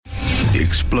The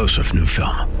explosive new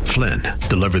film, Flynn,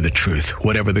 deliver the truth,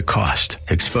 whatever the cost,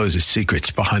 exposes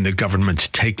secrets behind the government's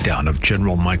takedown of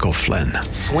General Michael Flynn.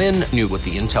 Flynn knew what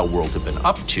the intel world had been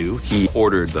up to. He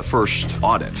ordered the first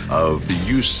audit of the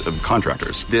use of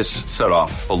contractors. This set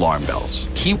off alarm bells.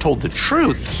 He told the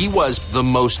truth. He was the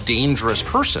most dangerous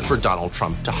person for Donald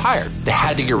Trump to hire. They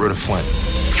had to get rid of Flynn.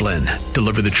 Flynn,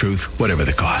 deliver the truth, whatever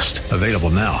the cost. Available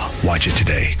now. Watch it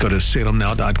today. Go to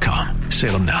salemnow.com.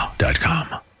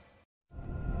 salemnow.com.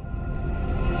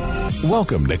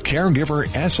 Welcome to Caregiver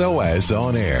SOS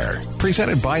On Air,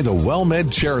 presented by the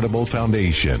WellMed Charitable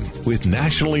Foundation, with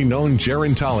nationally known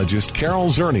gerontologist Carol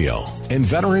Zernial and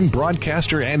veteran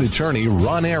broadcaster and attorney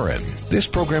Ron Aaron. This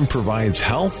program provides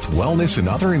health, wellness, and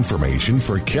other information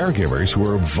for caregivers who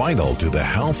are vital to the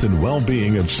health and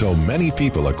well-being of so many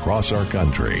people across our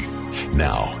country.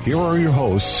 Now, here are your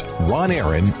hosts, Ron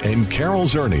Aaron and Carol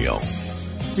Zernial.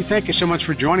 We thank you so much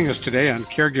for joining us today on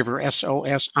Caregiver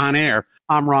SOS On Air.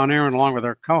 I'm Ron Aaron, along with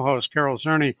our co-host, Carol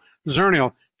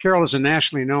Zernial. Carol is a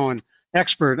nationally known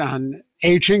expert on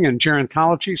aging and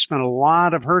gerontology, spent a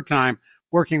lot of her time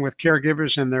working with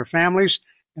caregivers and their families,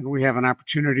 and we have an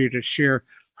opportunity to share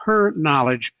her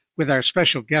knowledge with our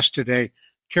special guest today,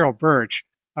 Carol Bertsch.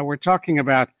 We're talking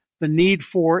about the need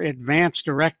for advanced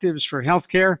directives for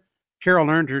healthcare. Carol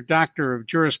earned her Doctor of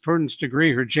Jurisprudence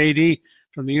degree, her JD,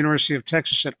 from the University of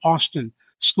Texas at Austin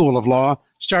School of Law,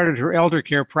 started her elder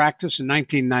care practice in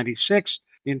 1996.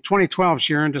 In 2012,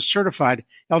 she earned a certified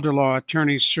elder law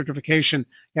attorney's certification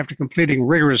after completing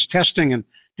rigorous testing and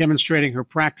demonstrating her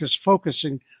practice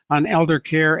focusing on elder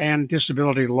care and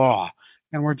disability law.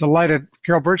 And we're delighted,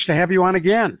 Carol Bertsch, to have you on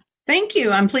again. Thank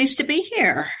you. I'm pleased to be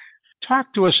here.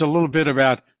 Talk to us a little bit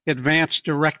about advanced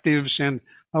directives and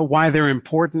why they're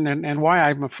important and why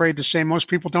I'm afraid to say most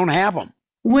people don't have them.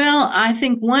 Well, I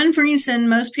think one reason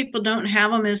most people don't have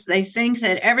them is they think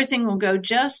that everything will go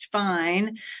just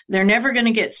fine. They're never going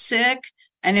to get sick.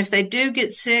 And if they do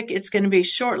get sick, it's going to be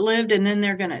short-lived, and then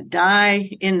they're going to die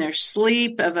in their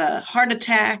sleep of a heart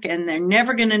attack, and they're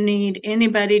never going to need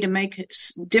anybody to make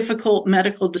difficult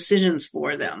medical decisions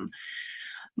for them.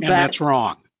 And that's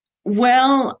wrong.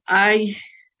 Well, I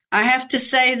have to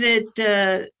say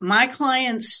that my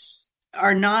clients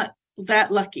are not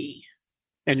that lucky.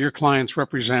 And your clients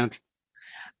represent?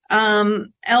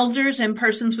 Elders and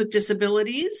persons with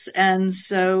disabilities. And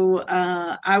so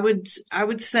I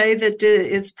would say that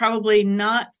it's probably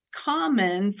not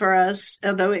common for us,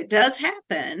 although it does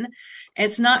happen,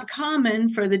 it's not common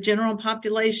for the general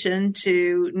population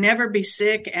to never be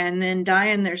sick and then die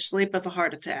in their sleep of a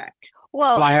heart attack.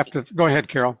 Well, I have to go ahead,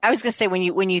 Carol. I was going to say,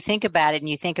 when you think about it and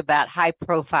you think about high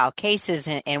profile cases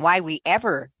and why we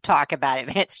ever talk about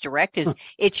advanced directives,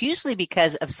 it's usually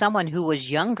because of someone who was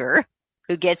younger,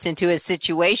 who gets into a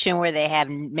situation where they have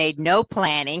made no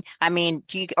planning. I mean,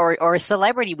 or a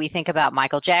celebrity. We think about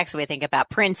Michael Jackson. We think about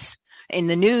Prince in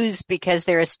the news because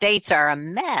their estates are a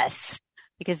mess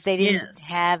because they didn't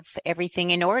have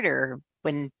everything in order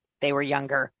when they were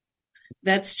younger.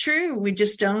 That's true. We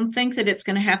just don't think that it's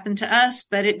going to happen to us,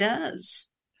 but it does.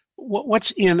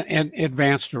 What's in an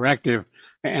advanced directive,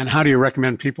 and how do you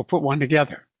recommend people put one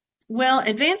together? Well,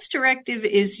 advanced directive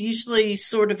is usually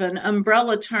sort of an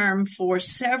umbrella term for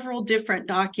several different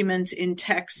documents in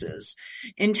Texas.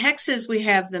 In Texas, we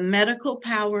have the medical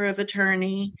power of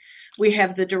attorney, we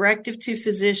have the directive to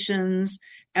physicians,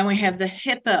 and we have the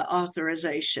HIPAA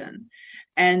authorization.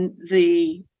 And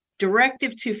the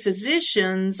directive to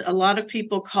physicians, a lot of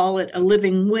people call it a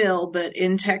living will, but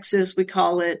in Texas, we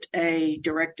call it a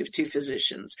directive to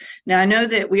physicians. Now, I know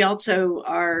that we also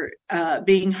are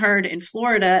being heard in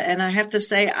Florida, and I have to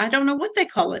say, I don't know what they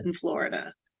call it in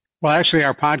Florida. Well, actually,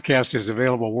 our podcast is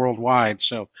available worldwide,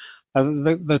 so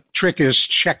the trick is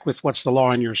check with what's the law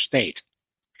in your state.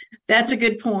 That's a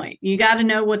good point. You got to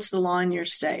know what's the law in your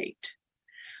state.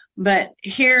 But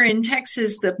here in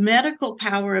Texas, the medical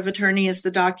power of attorney is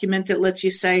the document that lets you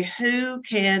say who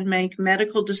can make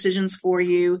medical decisions for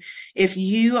you if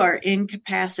you are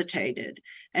incapacitated.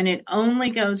 And it only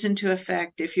goes into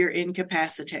effect if you're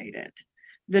incapacitated.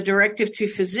 The directive to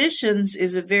physicians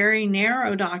is a very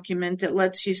narrow document that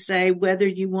lets you say whether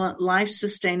you want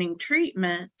life-sustaining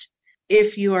treatment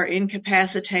if you are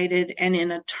incapacitated and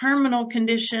in a terminal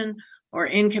condition or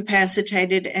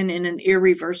incapacitated and in an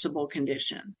irreversible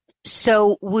condition.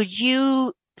 So would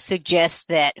you suggest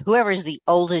that whoever is the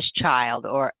oldest child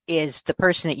or is the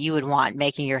person that you would want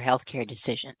making your healthcare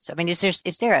decisions? I mean, is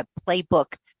there a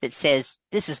playbook that says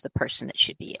this is the person that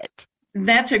should be it?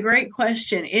 That's a great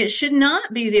question. It should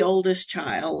not be the oldest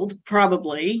child,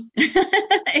 probably.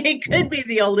 It could be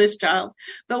the oldest child.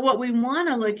 But what we want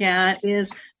to look at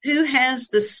is who has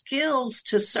the skills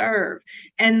to serve.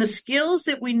 And the skills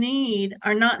that we need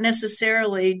are not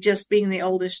necessarily just being the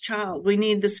oldest child. We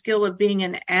need the skill of being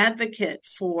an advocate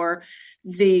for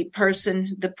the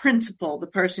person, the principal, the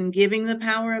person giving the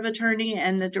power of attorney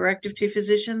and the directive to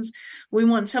physicians. We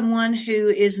want someone who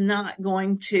is not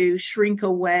going to shrink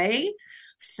away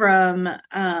from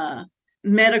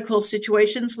medical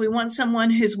situations. We want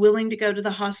someone who's willing to go to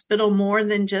the hospital more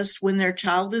than just when their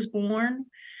child is born.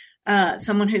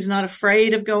 Someone who's not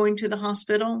afraid of going to the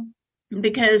hospital,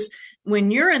 because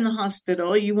when you're in the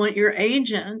hospital, you want your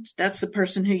agent, that's the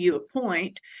person who you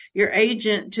appoint, your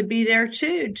agent to be there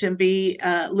too, to be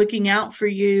looking out for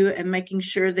you and making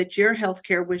sure that your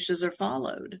healthcare wishes are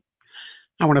followed.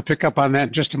 I want to pick up on that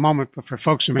in just a moment, but for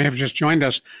folks who may have just joined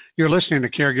us, you're listening to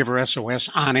Caregiver SOS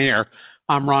On Air.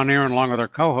 I'm Ron Aaron, along with our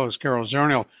co-host, Carol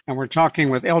Zernial, and we're talking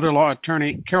with elder law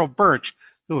attorney Carol Bertsch,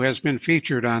 who has been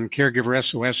featured on Caregiver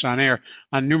SOS On Air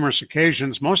on numerous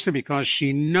occasions, mostly because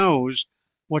she knows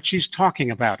what she's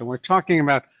talking about. And we're talking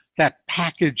about that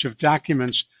package of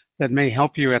documents that may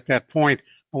help you at that point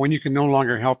when you can no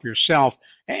longer help yourself.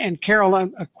 And Carol,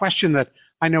 a question that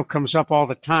I know comes up all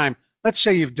the time. Let's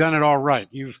say you've done it all right.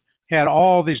 You've had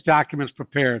all these documents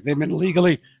prepared. They've been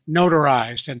legally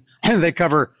notarized, and they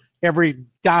cover every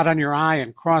dot on your I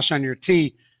and cross on your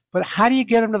T. But how do you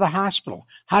get them to the hospital?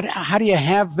 How do you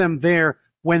have them there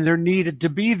when they're needed to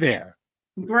be there?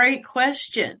 Great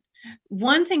question.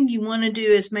 One thing you want to do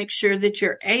is make sure that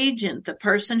your agent, the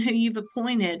person who you've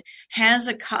appointed, has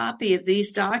a copy of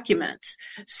these documents.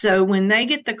 So when they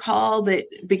get the call that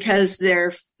because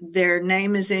their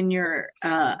name is in your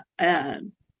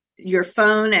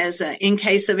phone as in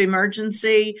case of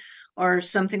emergency or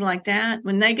something like that,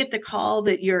 when they get the call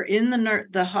that you're in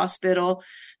the hospital,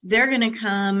 they're going to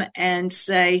come and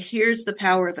say, here's the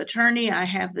power of attorney. I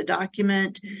have the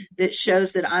document that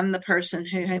shows that I'm the person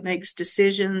who makes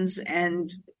decisions,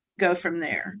 and go from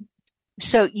there.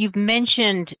 So you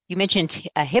mentioned a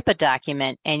HIPAA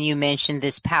document, and you mentioned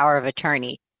this power of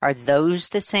attorney. Are those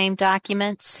the same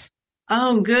documents?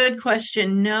 Oh, good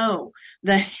question. No,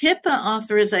 the HIPAA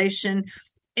authorization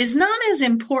is not as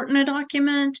important a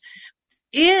document.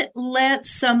 It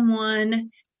lets someone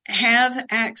have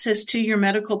access to your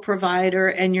medical provider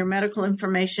and your medical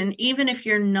information, even if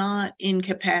you're not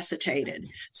incapacitated.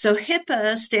 So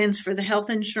HIPAA stands for the Health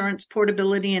Insurance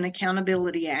Portability and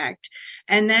Accountability Act.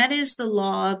 And that is the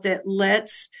law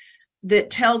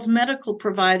that tells medical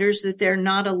providers that they're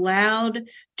not allowed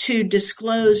to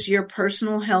disclose your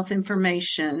personal health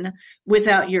information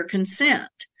without your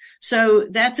consent. So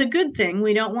that's a good thing.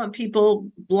 We don't want people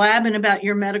blabbing about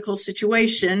your medical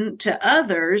situation to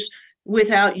others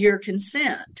without your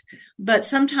consent. But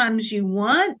sometimes you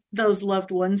want those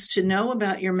loved ones to know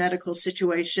about your medical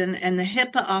situation, and the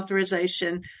HIPAA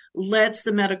authorization lets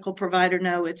the medical provider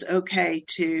know it's okay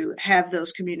to have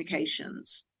those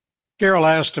communications. Carol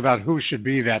asked about who should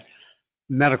be that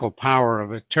medical power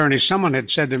of attorney. Someone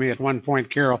had said to me at one point,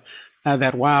 Carol,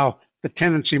 that while the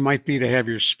tendency might be to have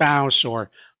your spouse or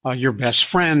your best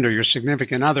friend or your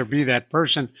significant other be that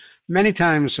person, many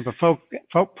times if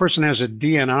a person has a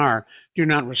DNR, do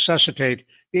not resuscitate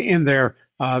in their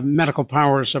medical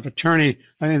powers of attorney,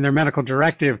 in their medical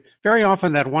directive, very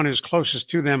often that one who's closest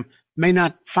to them may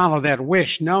not follow that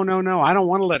wish. No, I don't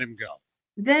want to let him go.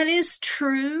 That is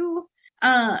true.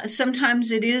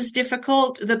 Sometimes it is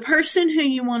difficult. The person who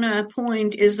you want to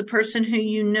appoint is the person who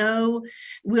you know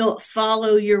will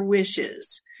follow your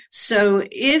wishes. So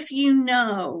if you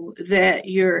know that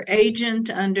your agent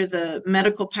under the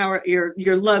medical power,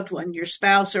 your loved one, your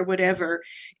spouse or whatever,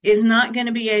 is not going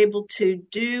to be able to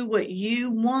do what you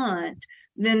want,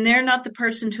 then they're not the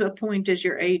person to appoint as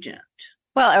your agent.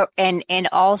 Well, and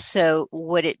also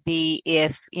would it be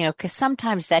if, because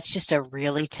sometimes that's just a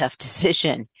really tough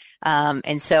decision.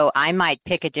 And so I might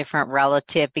pick a different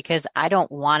relative because I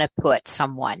don't want to put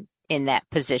someone in that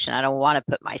position. I don't want to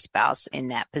put my spouse in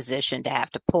that position to have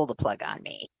to pull the plug on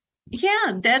me.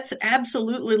 Yeah, that's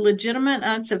absolutely legitimate.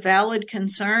 That's a valid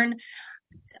concern.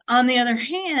 On the other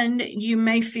hand, you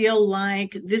may feel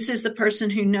like this is the person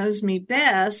who knows me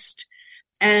best,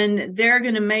 and they're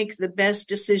going to make the best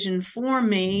decision for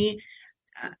me.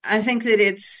 I think that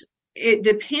it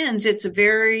depends. It's a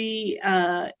very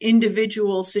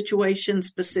individual, situation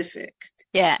specific.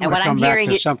 Yeah, and what I'm hearing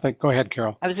is something. Go ahead,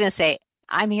 Carol. I was going to say,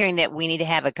 I'm hearing that we need to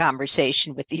have a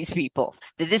conversation with these people,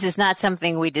 that this is not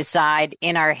something we decide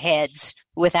in our heads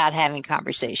without having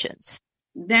conversations.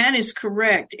 That is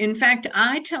correct. In fact,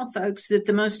 I tell folks that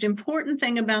the most important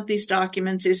thing about these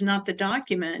documents is not the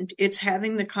document, it's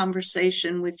having the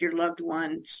conversation with your loved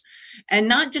ones. And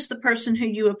not just the person who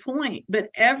you appoint, but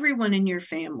everyone in your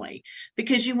family,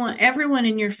 because you want everyone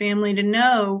in your family to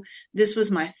know this was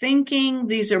my thinking,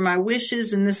 these are my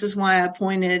wishes, and this is why I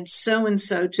appointed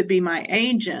so-and-so to be my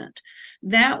agent.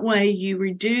 That way you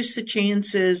reduce the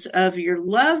chances of your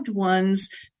loved ones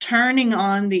turning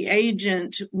on the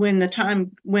agent when the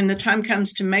time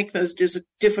comes to make those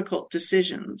difficult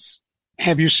decisions.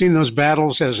 Have you seen those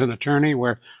battles as an attorney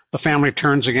where the family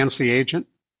turns against the agent?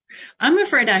 I'm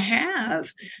afraid I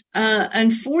have.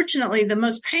 Unfortunately, the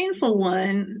most painful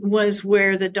one was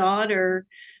where the daughter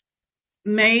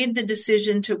made the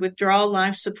decision to withdraw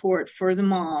life support for the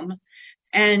mom,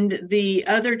 and the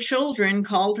other children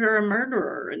called her a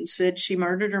murderer and said she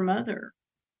murdered her mother.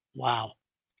 Wow.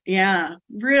 Yeah,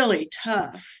 really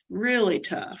tough, really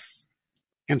tough.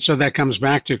 And so that comes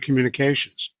back to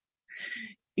communications.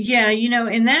 Yeah,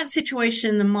 in that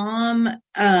situation, the mom,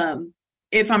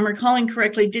 if I'm recalling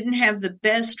correctly, didn't have the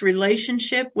best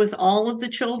relationship with all of the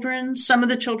children. Some of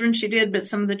the children she did, but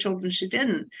some of the children she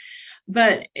didn't.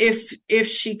 But if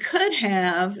she could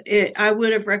have, I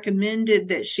would have recommended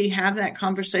that she have that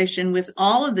conversation with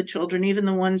all of the children, even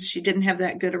the ones she didn't have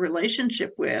that good a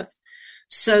relationship with,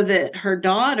 so that her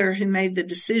daughter, who made the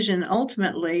decision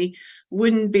ultimately,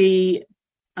 wouldn't be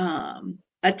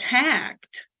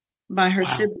attacked by her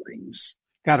siblings.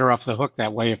 Got her off the hook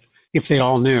that way if they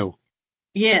all knew.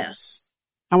 Yes.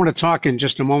 I want to talk in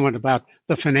just a moment about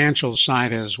the financial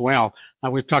side as well.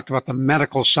 We've talked about the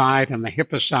medical side and the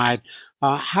HIPAA side.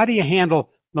 How do you handle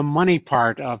the money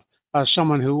part of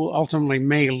someone who ultimately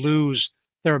may lose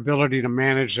their ability to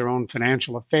manage their own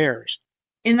financial affairs?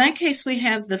 In that case, we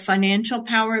have the financial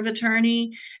power of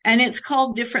attorney, and it's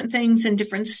called different things in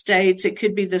different states. It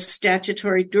could be the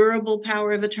statutory durable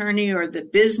power of attorney or the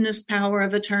business power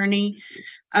of attorney.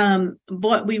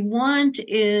 What we want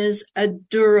is a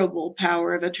durable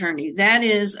power of attorney. That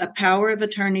is a power of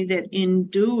attorney that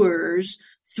endures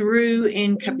through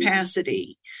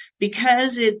incapacity.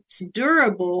 Because it's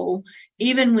durable,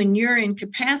 even when you're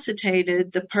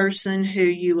incapacitated, the person who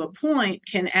you appoint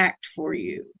can act for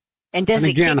you. And does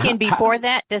it kick in before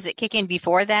that? Does it kick in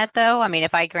before that, though? I mean,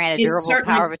 if I grant a durable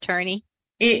power of attorney?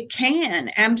 It can,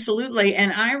 absolutely.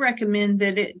 And I recommend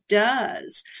that it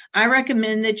does. I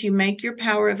recommend that you make your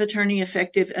power of attorney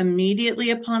effective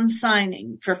immediately upon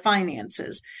signing for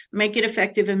finances. Make it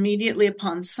effective immediately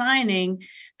upon signing,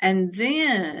 and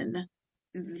then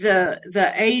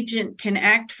the agent can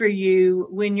act for you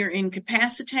when you're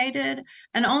incapacitated,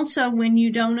 and also when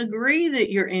you don't agree that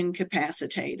you're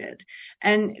incapacitated.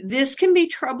 And this can be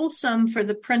troublesome for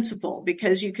the principal,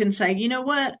 because you can say, you know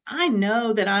what, I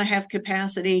know that I have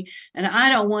capacity and I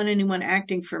don't want anyone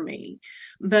acting for me.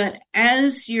 But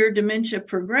as your dementia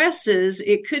progresses,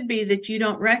 it could be that you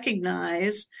don't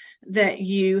recognize that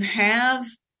you have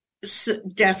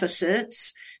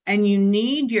deficits and you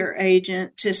need your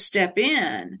agent to step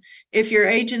in. If your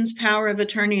agent's power of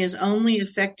attorney is only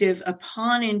effective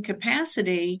upon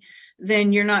incapacity,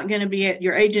 then your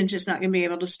agent is not going to be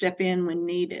able to step in when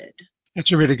needed.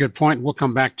 That's a really good point. We'll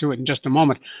come back to it in just a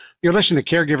moment. You're listening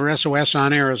to Caregiver SOS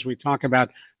On Air as we talk about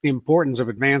the importance of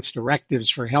advanced directives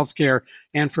for healthcare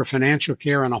and for financial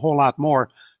care and a whole lot more.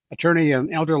 Attorney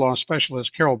and elder law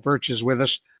specialist Carol Bertsch is with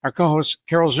us. Our co-host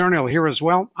Carol Zernial here as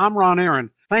well. I'm Ron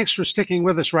Aaron. Thanks for sticking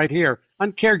with us right here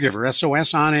on Caregiver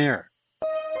SOS On Air.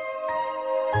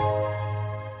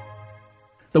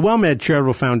 The WellMed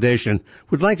Charitable Foundation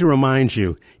would like to remind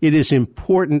you it is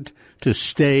important to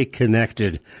stay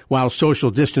connected while social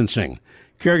distancing.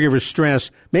 Caregiver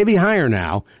stress may be higher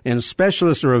now, and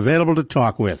specialists are available to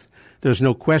talk with. There's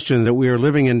no question that we are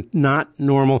living in not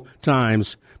normal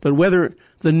times, but whether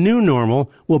the new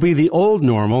normal will be the old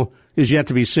normal is yet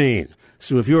to be seen.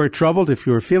 So if you are troubled, if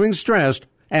you are feeling stressed,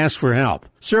 ask for help.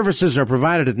 Services are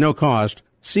provided at no cost.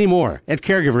 See more at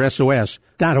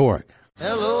caregiversos.org.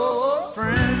 Hello,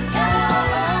 friend.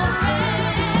 Hello,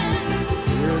 friend.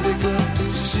 Really good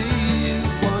to see you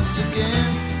once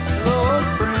again. Hello,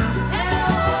 friend.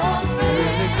 Hello, friend.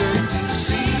 Really good to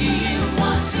see you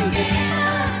once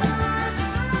again.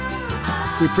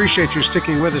 We appreciate you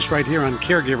sticking with us right here on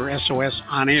Caregiver SOS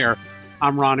On Air.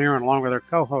 I'm Ron Aaron, along with our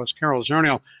co-host Carol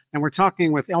Zernial, and we're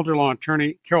talking with elder law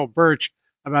attorney Carol Bertsch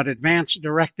about advanced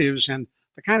directives and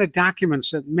the kind of documents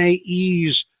that may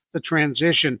ease the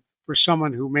transition for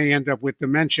someone who may end up with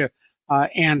dementia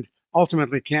and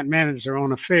ultimately can't manage their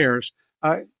own affairs.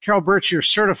 Carol Bertsch, you're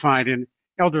certified in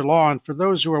elder law, and for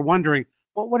those who are wondering,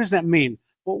 well, what does that mean?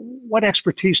 Well, what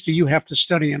expertise do you have to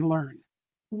study and learn?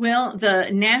 Well, the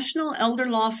National Elder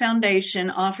Law Foundation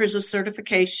offers a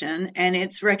certification, and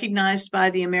it's recognized by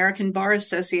the American Bar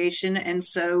Association, and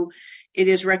so it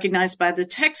is recognized by the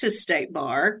Texas State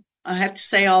Bar. I have to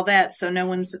say all that so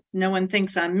no one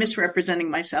thinks I'm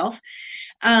misrepresenting myself.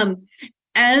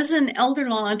 As an elder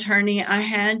law attorney, I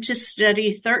had to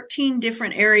study 13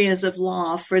 different areas of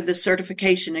law for the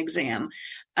certification exam.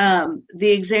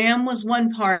 The exam was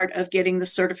one part of getting the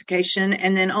certification,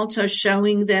 and then also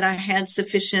showing that I had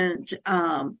sufficient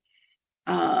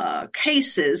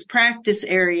cases, practice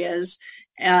areas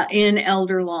in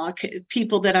elder law,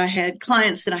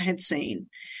 clients that I had seen.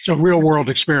 So real world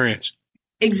experience.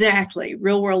 Exactly,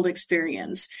 real world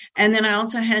experience. And then I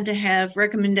also had to have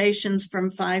recommendations from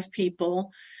 5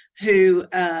 people who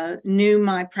knew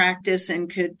my practice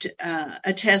and could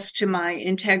attest to my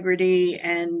integrity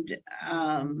and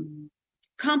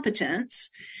competence.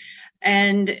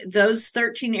 And those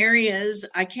 13 areas,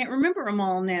 I can't remember them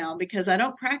all now because I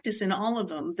don't practice in all of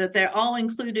them, that they're all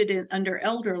included under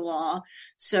elder law.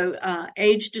 So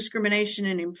age discrimination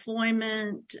in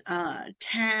employment,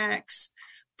 tax,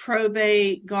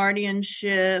 probate,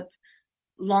 guardianship,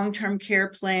 long-term care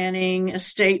planning,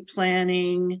 estate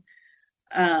planning,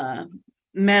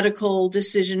 medical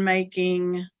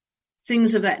decision-making,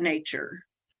 things of that nature.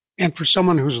 And for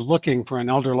someone who's looking for an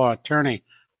elder law attorney,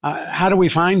 how do we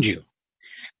find you?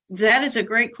 That is a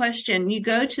great question. You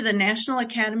go to the National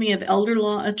Academy of Elder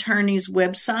Law Attorneys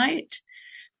website,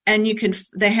 and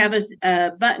they have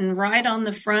a button right on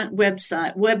the front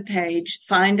webpage,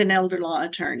 Find an Elder Law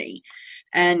Attorney.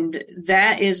 And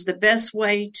that is the best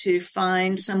way to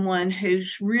find someone who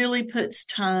really puts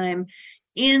time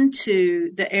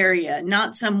into the area,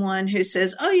 not someone who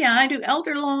says, oh yeah, I do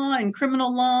elder law and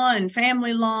criminal law and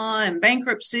family law and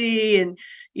bankruptcy. And,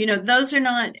 those are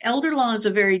not, elder law is a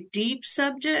very deep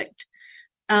subject.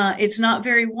 It's not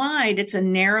very wide. It's a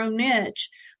narrow niche,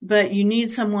 but you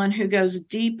need someone who goes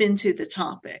deep into the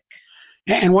topic.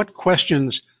 And what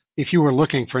questions, if you were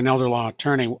looking for an elder law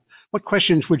attorney, what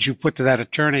questions would you put to that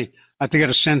attorney to get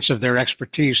a sense of their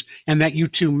expertise and that you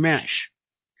two mesh?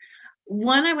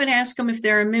 One, I would ask them if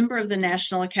they're a member of the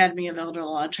National Academy of Elder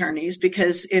Law Attorneys,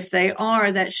 because if they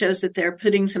are, that shows that they're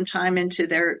putting some time into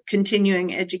their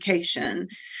continuing education.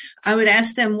 I would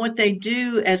ask them what they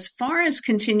do as far as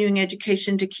continuing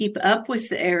education to keep up with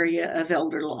the area of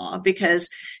elder law, because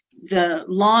the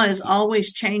law is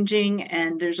always changing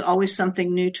and there's always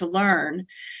something new to learn.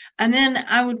 And then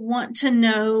I would want to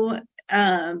know,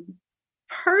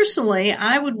 personally,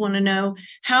 I would want to know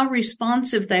how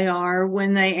responsive they are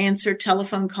when they answer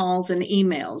telephone calls and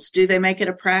emails. Do they make it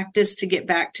a practice to get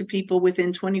back to people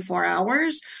within 24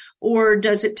 hours, or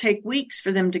does it take weeks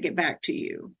for them to get back to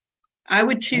you? I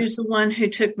would choose the one who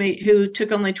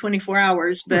took only 24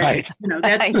 hours, but right.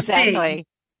 That's exactly.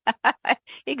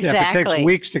 Exactly. Yeah, if it takes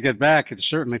weeks to get back, it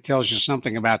certainly tells you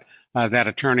something about that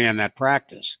attorney and that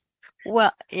practice.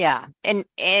 Well, yeah. And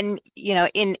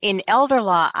in elder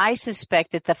law, I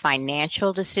suspect that the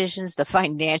financial decisions, the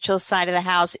financial side of the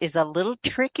house is a little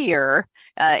trickier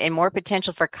and more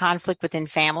potential for conflict within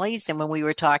families than when we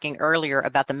were talking earlier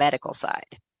about the medical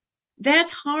side.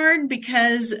 That's hard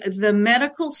because the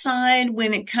medical side,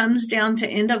 when it comes down to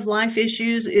end of life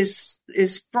issues,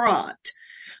 is fraught.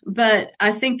 But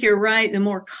I think you're right. The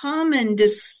more common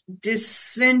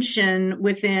dissension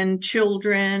within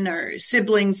children or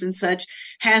siblings and such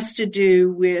has to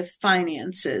do with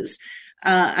finances.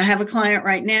 I have a client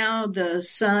right now. The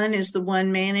son is the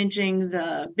one managing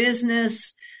the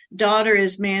business. Daughter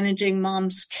is managing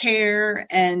mom's care,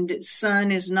 and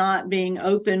son is not being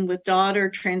open with daughter,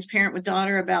 transparent with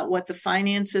daughter about what the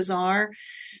finances are.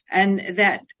 And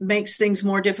that makes things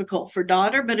more difficult for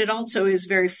daughter, but it also is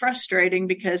very frustrating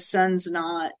because son's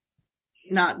not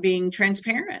being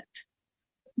transparent.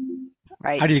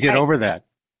 Right. How do you get over that?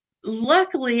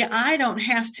 Luckily, I don't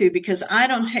have to, because I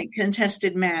don't take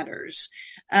contested matters.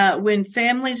 When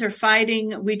families are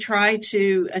fighting, we try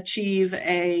to achieve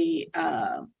a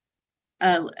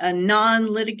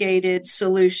non-litigated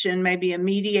solution, maybe a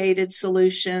mediated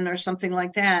solution or something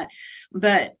like that.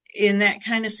 But in that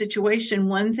kind of situation,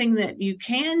 one thing that you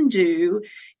can do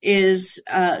is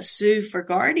sue for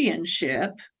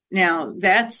guardianship. Now,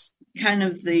 that's kind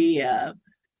of the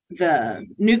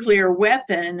nuclear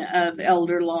weapon of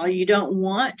elder law. You don't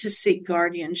want to seek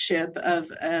guardianship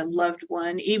of a loved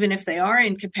one, even if they are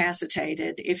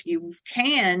incapacitated. If you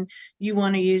can, you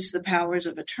want to use the powers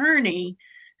of attorney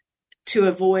to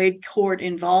avoid court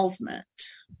involvement.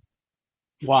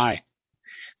 Why?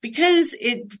 Because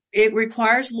it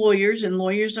requires lawyers, and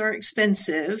lawyers are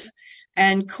expensive.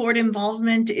 And court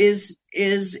involvement is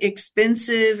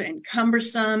expensive and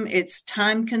cumbersome. It's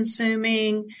time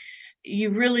consuming.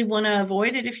 You really want to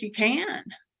avoid it if you can.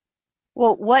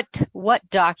 Well, what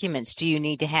documents do you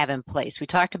need to have in place? We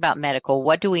talked about medical.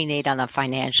 What do we need on the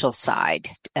financial side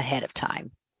ahead of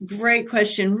time? Great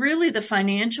question. Really, the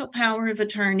financial power of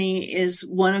attorney is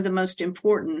one of the most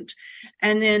important.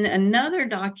 And then another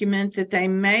document that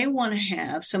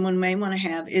someone may want to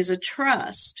have is a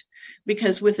trust,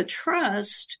 because with a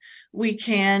trust, we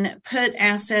can put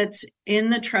assets in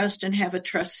the trust and have a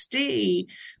trustee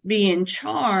be in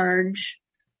charge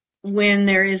when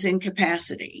there is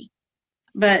incapacity.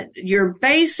 But your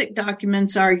basic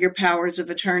documents are your powers of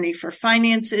attorney for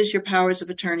finances, your powers of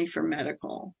attorney for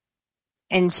medical.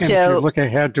 And if you look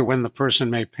ahead to when the person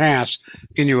may pass,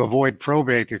 can you avoid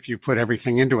probate if you put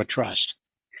everything into a trust?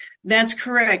 That's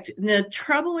correct. The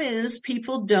trouble is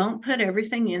people don't put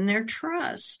everything in their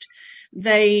trust.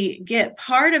 They get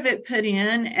part of it put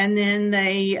in, and then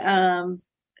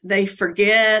they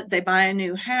forget, they buy a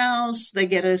new house, they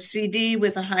get a CD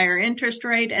with a higher interest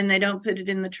rate, and they don't put it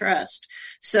in the trust.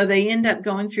 So they end up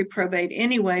going through probate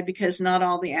anyway because not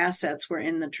all the assets were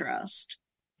in the trust.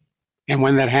 And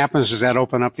when that happens, does that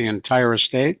open up the entire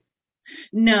estate?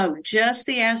 No, just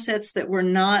the assets that were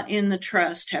not in the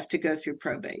trust have to go through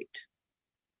probate.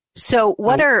 So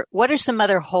what are some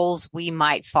other holes we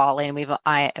might fall in?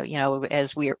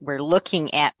 As we're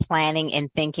looking at planning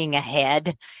and thinking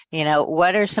ahead,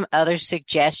 what are some other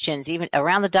suggestions, even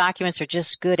around the documents, or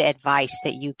just good advice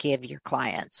that you give your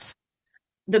clients?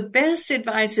 The best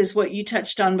advice is what you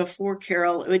touched on before,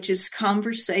 Carol, which is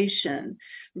conversation.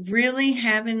 Really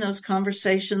having those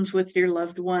conversations with your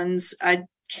loved ones. I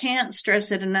can't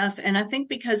stress it enough. And I think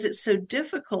because it's so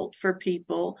difficult for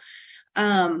people,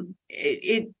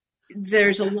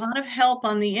 there's a lot of help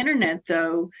on the internet,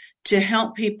 though, to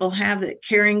help people have it.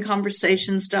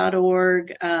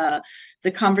 caringconversations.org,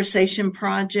 the Conversation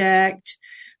Project,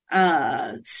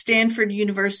 Stanford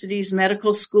University's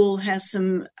medical school has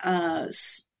some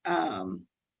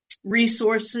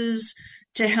resources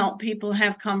to help people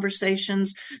have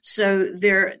conversations. So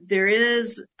there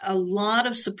is a lot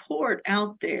of support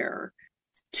out there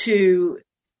to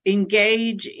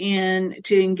engage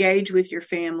with your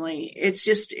family.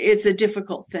 It's a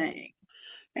difficult thing.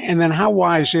 And then how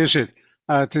wise is it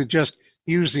to just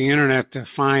use the internet to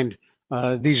find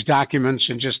these documents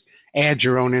and just add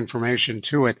your own information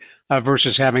to it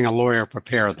versus having a lawyer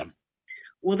prepare them?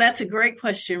 Well, that's a great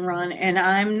question, Ron. And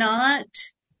I'm not,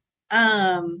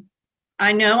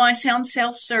 I know I sound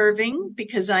self-serving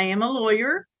because I am a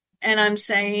lawyer, and I'm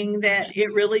saying that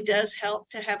it really does help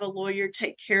to have a lawyer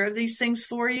take care of these things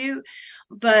for you.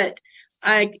 But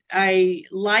I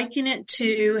liken it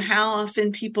to how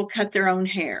often people cut their own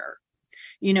hair.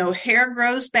 Hair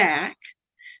grows back,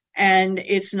 and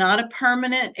it's not a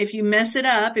permanent, if you mess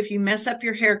up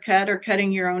your haircut or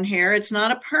cutting your own hair, it's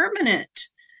not a permanent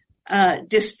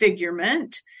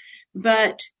disfigurement.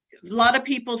 But a lot of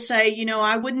people say,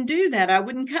 I wouldn't do that. I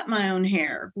wouldn't cut my own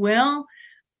hair. Well,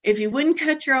 if you wouldn't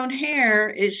cut your own hair,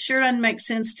 it sure doesn't make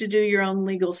sense to do your own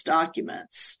legal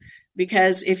documents.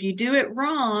 Because if you do it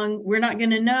wrong, we're not going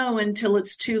to know until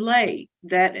it's too late.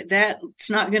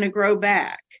 That's not going to grow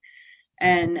back.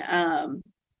 And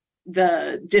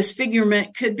the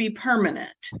disfigurement could be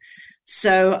permanent.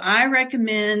 So I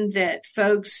recommend that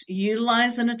folks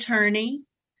utilize an attorney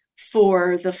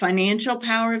for the financial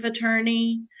power of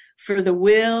attorney, for the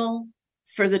will,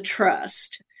 for the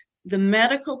trust. The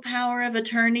medical power of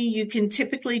attorney, you can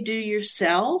typically do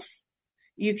yourself.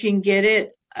 You can get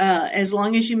it as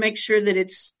long as you make sure that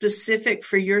it's specific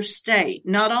for your state.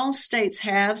 Not all states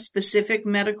have specific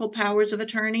medical powers of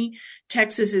attorney.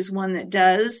 Texas is one that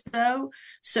does, though.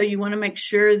 So you want to make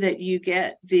sure that you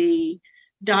get the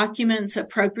documents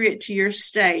appropriate to your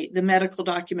state, the medical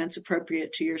documents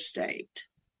appropriate to your state.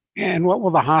 And what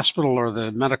will the hospital or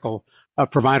the medical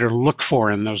provider look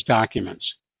for in those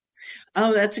documents?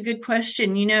 Oh, that's a good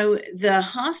question. The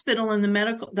hospital and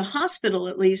the hospital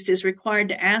at least is required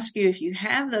to ask you if you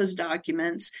have those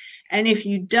documents. And if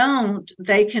you don't,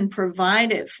 they can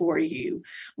provide it for you.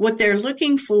 What they're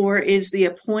looking for is the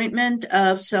appointment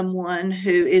of someone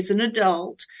who is an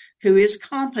adult, who is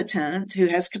competent, who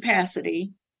has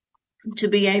capacity to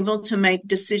be able to make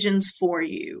decisions for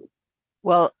you.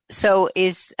 Well, so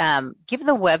give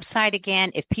the website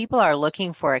again. If people are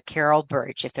looking for a Carol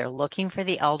Bertsch, if they're looking for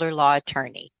the elder law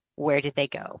attorney, where did they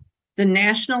go? The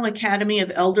National Academy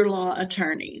of Elder Law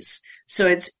Attorneys. So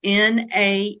it's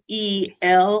NAELA.org.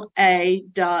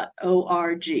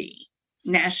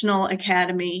 National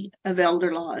Academy of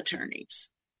Elder Law Attorneys.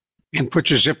 And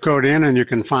put your zip code in and you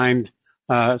can find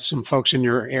some folks in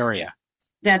your area.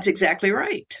 That's exactly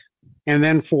right. And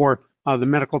then for the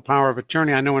medical power of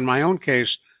attorney, I know in my own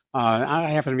case,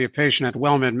 I happen to be a patient at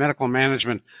WellMed Medical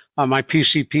Management. My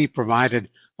PCP provided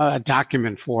a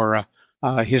document for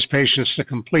his patients to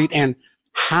complete and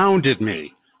hounded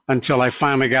me until I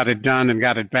finally got it done and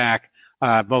got it back,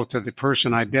 both to the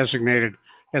person I designated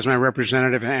as my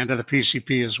representative and to the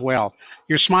PCP as well.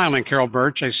 You're smiling, Carol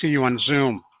Bertsch. I see you on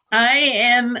Zoom. I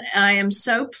am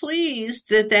so pleased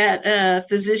that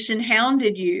physician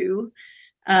hounded you.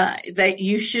 That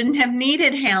you shouldn't have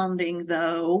needed hounding,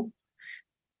 though.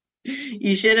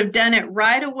 You should have done it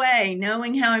right away,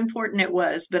 knowing how important it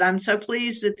was. But I'm so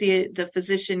pleased that the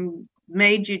physician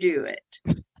made you do it.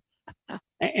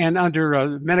 And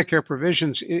under Medicare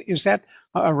provisions, is that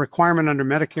a requirement under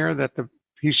Medicare that the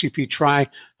PCP try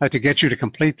to get you to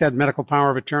complete that medical power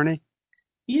of attorney?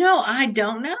 I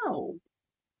don't know.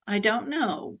 I don't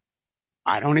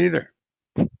either.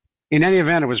 In any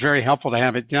event, it was very helpful to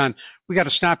have it done. We got to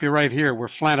stop you right here. We're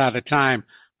flat out of time.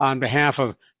 On behalf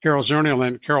of Carol Zernial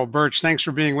and Carol Bertsch, thanks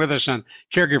for being with us on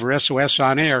Caregiver SOS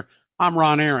On Air. I'm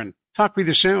Ron Aaron. Talk with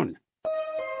you soon.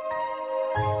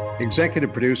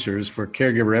 Executive producers for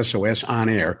Caregiver SOS On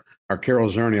Air are Carol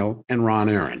Zernial and Ron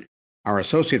Aaron. Our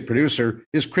associate producer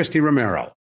is Christy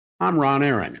Romero. I'm Ron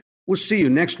Aaron. We'll see you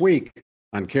next week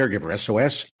on Caregiver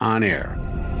SOS On Air.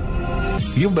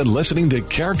 You've been listening to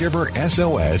Caregiver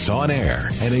SOS On Air,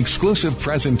 an exclusive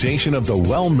presentation of the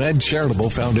WellMed Charitable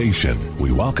Foundation.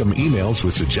 We welcome emails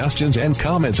with suggestions and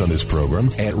comments on this program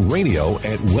at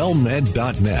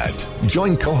radio@wellmed.net.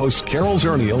 Join co-hosts Carol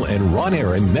Zernial and Ron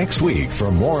Aaron next week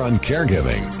for more on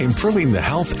caregiving, improving the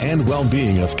health and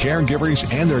well-being of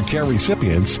caregivers and their care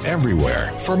recipients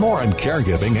everywhere. For more on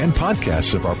caregiving and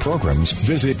podcasts of our programs,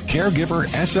 visit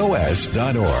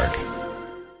caregiversos.org.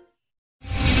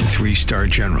 3-star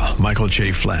General Michael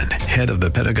J. Flynn, head of the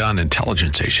Pentagon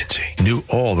Intelligence Agency, knew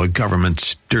all the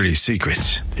government's dirty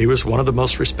secrets. He was one of the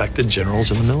most respected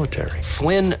generals in the military.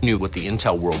 Flynn knew what the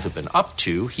intel world had been up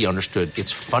to. He understood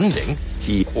its funding.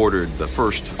 He ordered the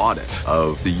first audit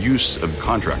of the use of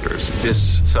contractors.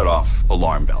 This set off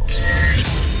alarm bells.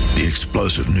 The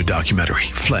explosive new documentary,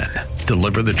 Flynn,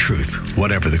 Deliver the Truth,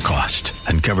 Whatever the Cost,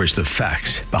 uncovers the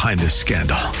facts behind this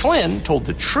scandal. Flynn told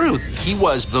the truth. He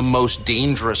was the most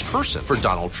dangerous person for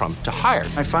Donald Trump to hire.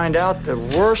 I find out the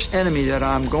worst enemy that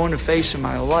I'm going to face in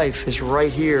my life is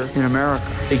right here in America.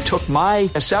 They took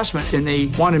my assessment and they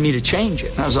wanted me to change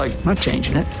it. And I was like, I'm not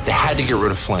changing it. They had to get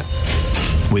rid of Flynn.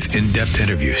 With in-depth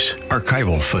interviews,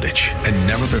 archival footage, and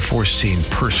never-before-seen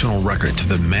personal records of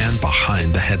the man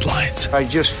behind the headlines. I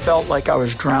just felt like I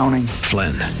was drowning.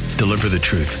 Flynn, Deliver the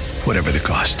Truth, Whatever the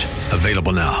Cost.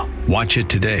 Available now. Watch it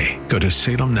today. Go to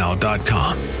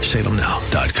salemnow.com.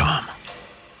 salemnow.com.